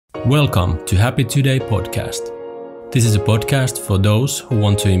Welcome to Happy Today podcast. This is a podcast for those who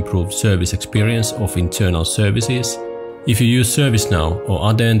want to improve service experience of internal services. If you use ServiceNow or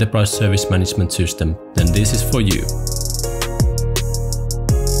other enterprise service management system, then this is for you.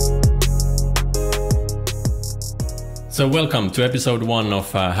 So welcome to episode 1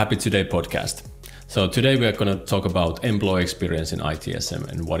 of Happy Today podcast. So today we are going to talk about employee experience in ITSM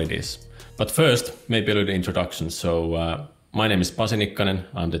and what it is. But first, maybe a little introduction. So my name is Pasi Nikkanen.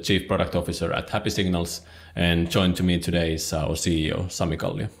 I'm the Chief Product Officer at HappySignals, and joined to me today is our CEO, Sami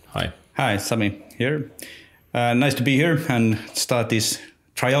Kallio. Hi. Hi, Sami here. Nice to be here and start this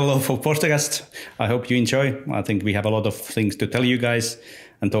trial of a podcast. I hope you enjoy. I think we have a lot of things to tell you guys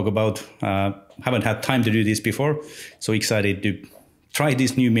and talk about. Haven't had time to do this before, so excited to try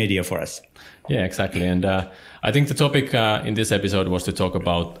this new media for us. Yeah, exactly. And I think the topic in this episode was to talk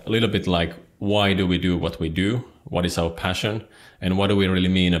about a little bit like, why do we do what we do? What is our passion? And what do we really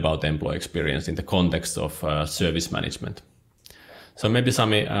mean about employee experience in the context of service management? So maybe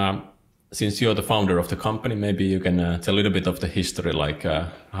Sami, since you're the founder of the company, maybe you can tell a little bit of the history, like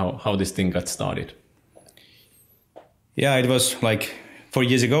how this thing got started. Yeah, it was like 4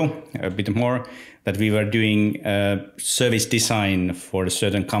 years ago, a bit more, that we were doing service design for a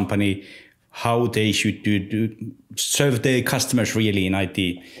certain company, how they should serve their customers really in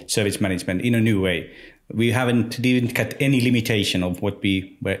IT service management in a new way. We didn't get any limitation of what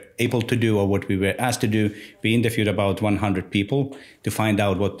we were able to do or what we were asked to do. We interviewed about 100 people to find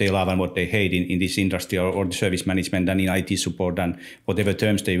out what they love and what they hate in this industry or the service management and in IT support and whatever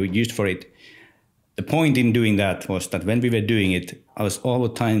terms they used for it. The point in doing that was that when we were doing it, I was all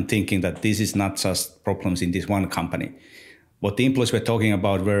the time thinking that this is not just problems in this one company. What the employees were talking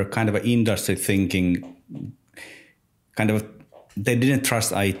about were kind of an industry thinking, they didn't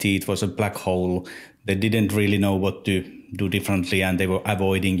trust IT. It was a black hole. They didn't really know what to do differently, and they were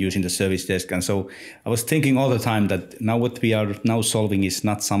avoiding using the service desk. And so I was thinking all the time that now what we are now solving is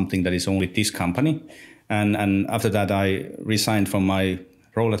not something that is only this company. And after that, I resigned from my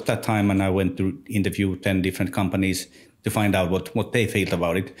role at that time, and I went to interview 10 different companies to find out what they felt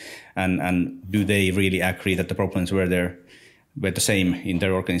about it, and do they really agree that the problems were the same in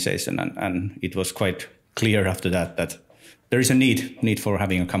their organization. And it was quite clear after that there is a need for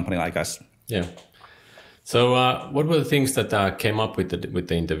having a company like us. Yeah. So what were the things that came up with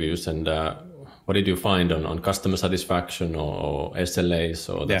the interviews, and what did you find on customer satisfaction or SLAs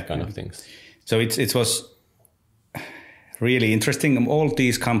or that kind of things? So it was really interesting. All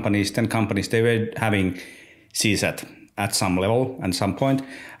these companies, 10 companies, they were having CSAT at some level and some point,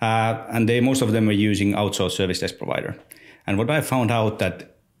 and most of them were using outsourced service desk provider. And what I found out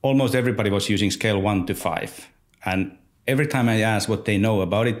that almost everybody was using scale 1 to 5. And every time I asked what they know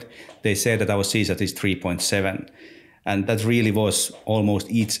about it, they said that our CSAT is 3.7. And that really was almost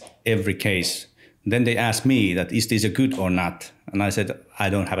every case. Then they asked me that, is this a good or not? And I said,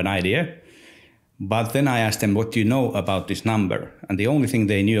 I don't have an idea. But then I asked them, what do you know about this number? And the only thing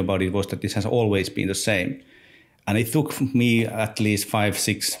they knew about it was that this has always been the same. And it took me at least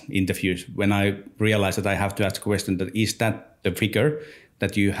 5-6 interviews when I realized that I have to ask a question that, is that the figure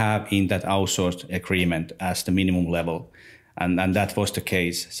that you have in that outsourced agreement as the minimum level? And that was the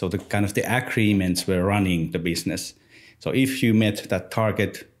case. So the agreements were running the business. So if you met that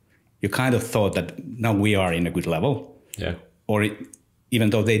target, you kind of thought that now we are in a good level. Yeah. Or even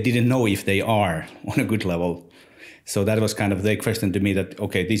though they didn't know if they are on a good level. So that was kind of their question to me that,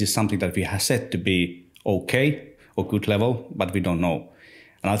 okay, this is something that we have set to be okay or good level, but we don't know.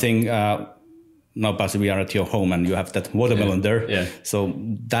 And I think now, Pasi, we are at your home and you have that watermelon there. Yeah. So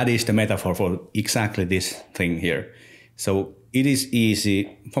that is the metaphor for exactly this thing here. So it is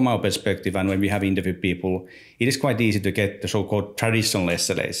easy from our perspective, and when we have interviewed people, it is quite easy to get the so-called traditional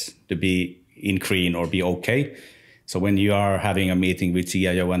SLAs to be in green or be okay. So when you are having a meeting with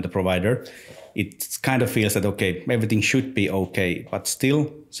CIO and the provider, it kind of feels that, okay, everything should be okay, but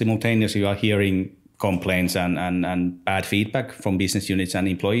still simultaneously you are hearing complaints and bad feedback from business units and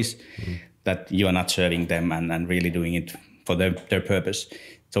employees that you are not serving them and really doing it for their purpose.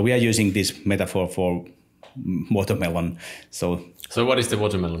 So we are using this metaphor for watermelon. So what is the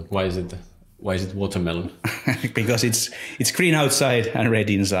watermelon? Why is it watermelon? Because it's green outside and red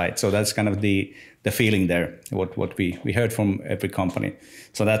inside. So that's kind of the feeling there, what we heard from every company.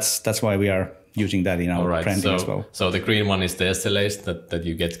 So that's why we are using that in our branding as well. So the green one is the SLAs that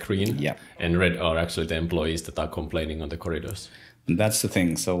you get green, yeah, and red are actually the employees that are complaining on the corridors. And that's the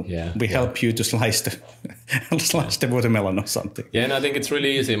thing. So we help you to slice the watermelon or something. Yeah, and I think it's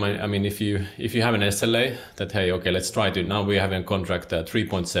really easy. I mean, if you have an SLA that, hey, okay, let's try to, now we have a contract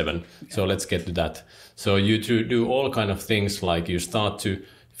 3.7, so let's get to that. So you do all kind of things, like you start to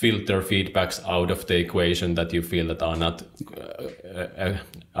filter feedbacks out of the equation that you feel that are not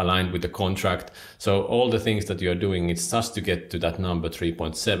aligned with the contract. So all the things that you're doing, it's just to get to that number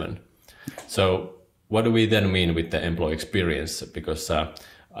 3.7. So what do we then mean with the employee experience? Because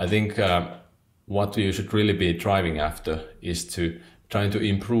I think what you should really be driving after is to trying to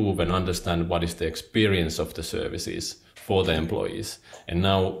improve and understand what is the experience of the services for the employees. And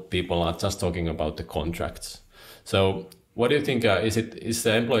now people are just talking about the contracts. So what do you think, is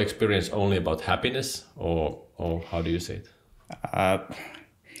the employee experience only about happiness, or how do you see it?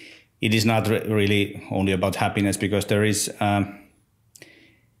 It is not really only about happiness, because there is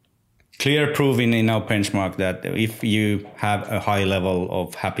clear proof in our benchmark that if you have a high level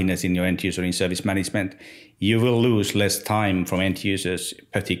of happiness in your end user in service management, you will lose less time from end users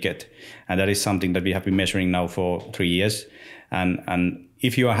per ticket. And that is something that we have been measuring now for 3 years. And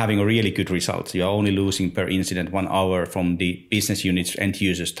if you are having a really good results, you are only losing per incident 1 hour from the business unit's end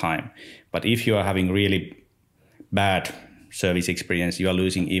users' time. But if you are having really bad service experience, you are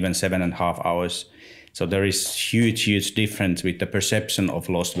losing even 7.5 hours. So there is huge difference with the perception of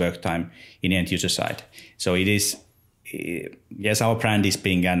lost work time in end user side. So it is, yes, our brand is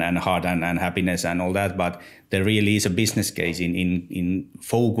pink and heart and happiness and all that, but there really is a business case in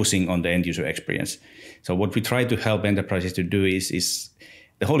focusing on the end user experience. So what we try to help enterprises to do is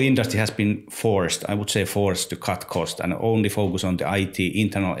the whole industry has been forced to cut cost and only focus on the IT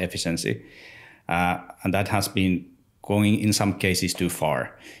internal efficiency. And that has been going in some cases too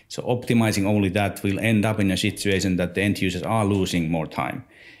far. So optimizing only that will end up in a situation that the end users are losing more time.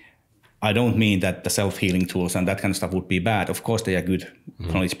 I don't mean that the self-healing tools and that kind of stuff would be bad. Of course, they are good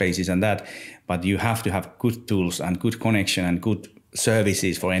knowledge bases and that, but you have to have good tools and good connection and good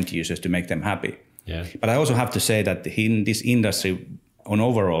services for end users to make them happy. Yeah. But I also have to say that in this industry, on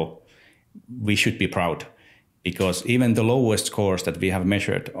overall, we should be proud, because even the lowest scores that we have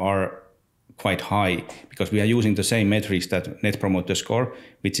measured are quite high, because we are using the same metrics that Net Promoter Score,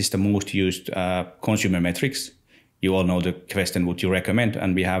 which is the most used consumer metrics. You all know the question, would you recommend?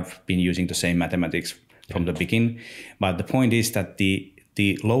 And we have been using the same mathematics from the beginning. But the point is that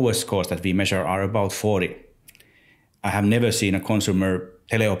the lowest scores that we measure are about 40. I have never seen a consumer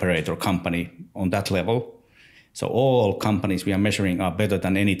teleoperator company on that level. So all companies we are measuring are better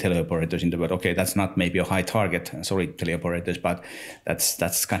than any teleoperators in the world. Okay, that's not maybe a high target, sorry, teleoperators, but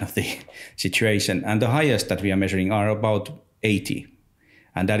that's kind of the situation. And the highest that we are measuring are about 80.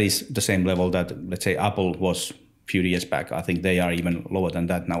 And that is the same level that, let's say, Apple was a few years back. I think they are even lower than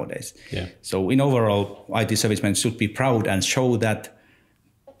that nowadays. Yeah. So in overall, IT servicemen should be proud and show that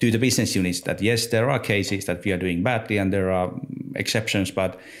to the business units that yes, there are cases that we are doing badly and there are exceptions,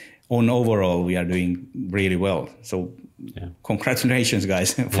 but on overall, we are doing really well. So congratulations,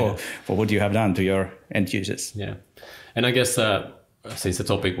 guys, for what you have done to your end users. Yeah. And I guess since the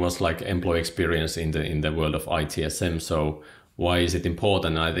topic was like employee experience in the world of ITSM, so why is it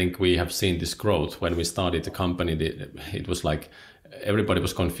important? I think we have seen this growth. When we started the company, it was like everybody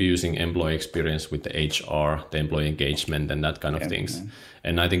was confusing employee experience with the HR, the employee engagement and that kind of things. Yeah.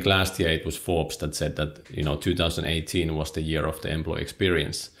 And I think last year it was Forbes that said that, 2018 was the year of the employee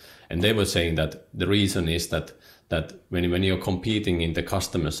experience. And they were saying that the reason is that when you're competing in the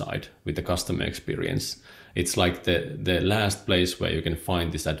customer side with the customer experience, it's like the last place where you can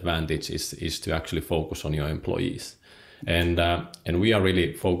find this advantage is to actually focus on your employees. And we are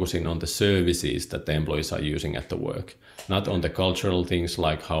really focusing on the services that the employees are using at the work, not on the cultural things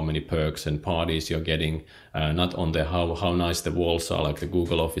like how many perks and parties you're getting, not on the how nice the walls are like the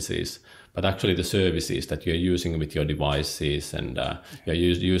Google offices, but actually the services that you're using with your devices and you're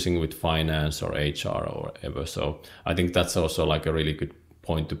using with finance or HR or whatever. So I think that's also like a really good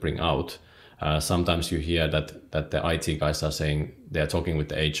point to bring out. Sometimes you hear that the IT guys are saying they're talking with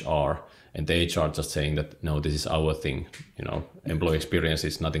the HR and the HR just saying that, no, this is our thing. Employee experience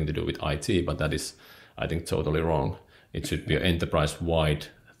is nothing to do with IT, but that is, I think, totally wrong. It should be an enterprise-wide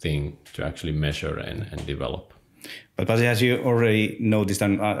thing to actually measure and develop. But as you already noticed,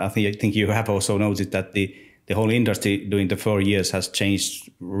 and I think you have also noticed that the whole industry during the 4 years has changed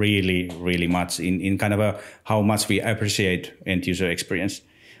really, really much in kind of how much we appreciate end user experience.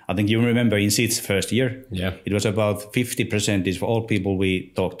 I think you remember in SIT's first year, it was about 50% for all people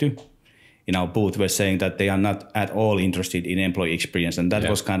we talked to in our booth were saying that they are not at all interested in employee experience. And that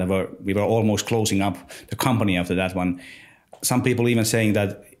was kind of we were almost closing up the company after that one. Some people even saying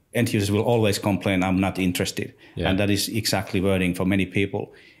that end users will always complain, I'm not interested. Yeah. And that is exactly wording for many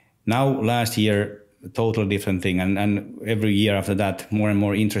people. Now, last year, a totally different thing. And every year after that, more and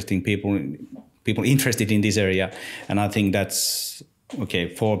more interesting people interested in this area. And I think that's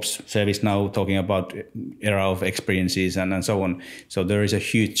Forbes, ServiceNow talking about era of experiences and so on. So there is a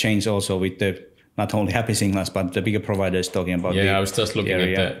huge change also with the not only HappySignals, but the bigger providers talking about. Yeah, I was just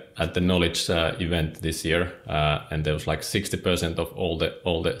looking at the knowledge event this year, and there was like 60% of all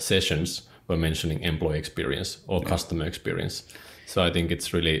the sessions were mentioning employee experience or customer experience. So I think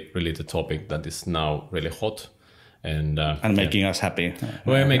it's really the topic that is now really hot and making us happy.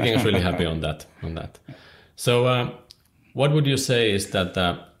 We're making us really happy on that. So what would you say is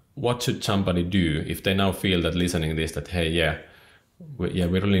that what should somebody do if they now feel that listening this that hey we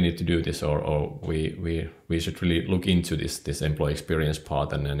really need to do this or we should really look into this employee experience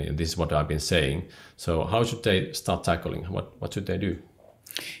part and this is what I've been saying. So how should they start tackling? What should they do?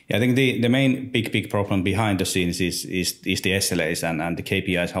 Yeah, I think the main big problem behind the scenes is the SLAs and the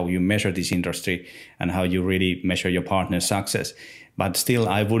KPIs, how you measure this industry and how you really measure your partner's success. But still,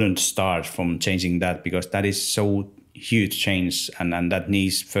 I wouldn't start from changing that because that is so huge change and that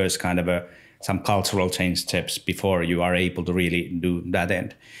needs first kind of some cultural change steps before you are able to really do that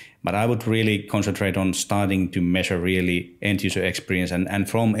end. But I would really concentrate on starting to measure really end user experience and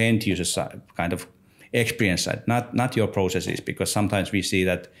from end user side, kind of experience side, not your processes, because sometimes we see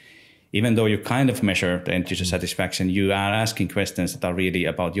that even though you kind of measure the end user satisfaction, you are asking questions that are really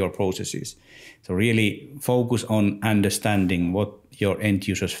about your processes. So really focus on understanding what your end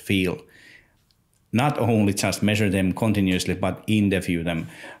users feel. Not only just measure them continuously, but interview them.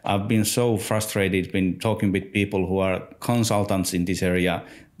 I've been so frustrated when talking with people who are consultants in this area,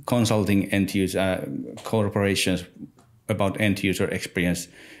 consulting end user corporations about end user experience.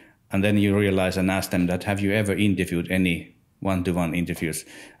 And then you realize and ask them that, have you ever interviewed any one-to-one interviews?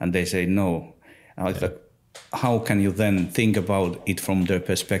 And they say no. How can you then think about it from their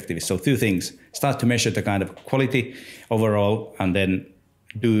perspective? So two things, start to measure the kind of quality overall and then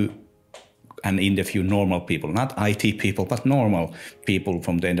do and interview normal people, not IT people, but normal people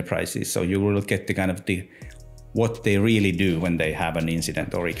from the enterprises. So you will get the kind of what they really do when they have an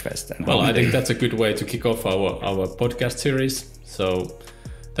incident or request. And well, I think that's a good way to kick off our podcast series. So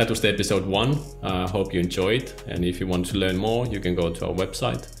that was the episode 1. Hope you enjoyed. And if you want to learn more, you can go to our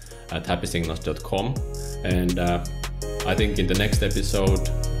website at happysignals.com. And I think in the next episode,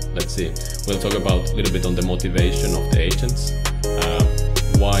 let's see, we'll talk about a little bit on the motivation of the agents.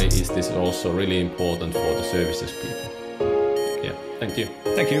 Why is this also really important for the services people? Yeah, thank you.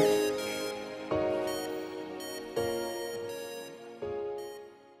 Thank you.